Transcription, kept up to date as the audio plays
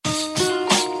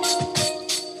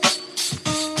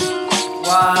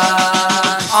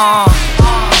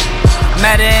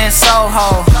Met her in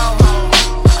Soho.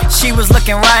 She was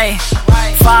looking right.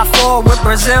 5'4" with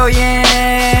Brazilian.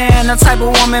 The type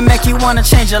of woman make you wanna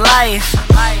change your life.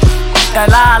 That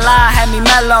la had me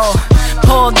mellow.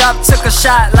 Pulled up, took a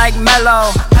shot like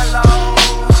Mello.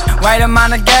 Right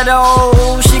amount of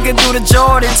ghetto. She could do the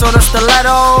Jordans or the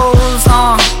stilettos.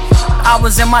 I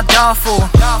was in my duffel.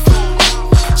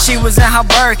 She was in her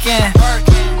Birkin.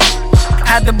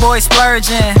 Had the boy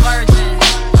splurging,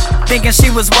 thinking she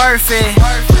was worth it.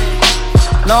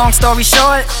 Long story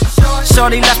short,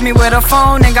 shorty left me with her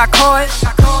phone and got caught.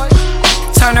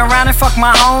 Turn around and fuck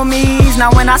my homies.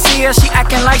 Now when I see her, she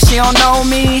acting like she don't know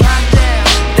me.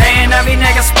 They in every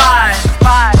nigga spot.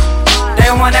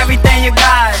 They want everything you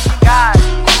got.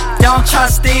 Don't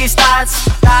trust these thoughts.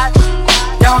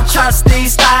 Don't trust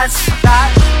these thoughts.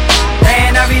 They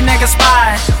in every nigga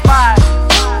spot.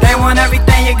 They want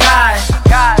everything you got.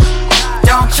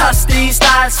 Don't trust these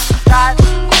thoughts.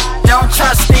 Don't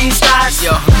trust these thoughts.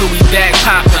 Yo, Louis bag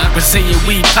poppin', Brazilian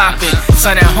weed poppin',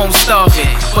 son at home starving,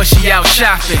 but she out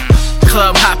shopping.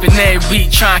 Club hopping every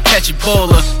week, tryin' catch a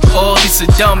baller. Oh, he's a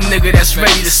dumb nigga that's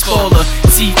ready to spoil her.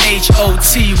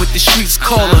 T.H.O.T. with the streets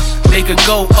caller. Make her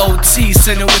go O.T.,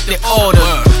 send her with the order.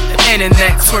 The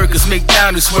internet twerkers,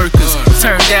 McDonald's workers.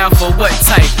 Turned down for what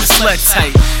type? The slut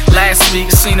type. Last week,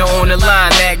 seen her on the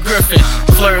line at Griffin.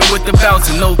 Flirting with the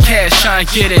bouncer, no cash, tryin'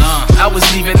 get it. I was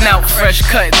leaving out, fresh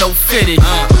cut, no fitted.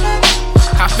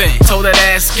 Told that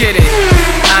ass get it.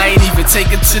 I ain't even take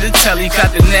it to the telly.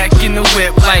 Got the neck in the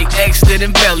whip like X did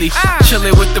in Belly.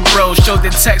 Chillin' with the bros, showed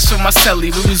the text from my celly.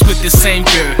 We was with the same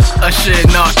girl, Usher and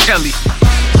R. Kelly.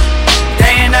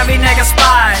 They in every nigga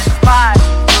spot.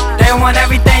 They want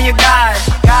everything you got.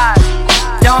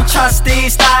 Don't trust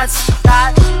these thoughts.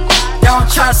 Don't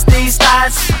trust these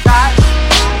thoughts.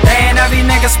 They in every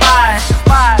nigga spot.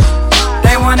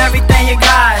 They want everything you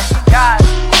got.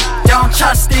 Don't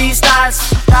trust these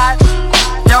thoughts.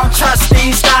 Don't trust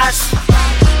these thoughts.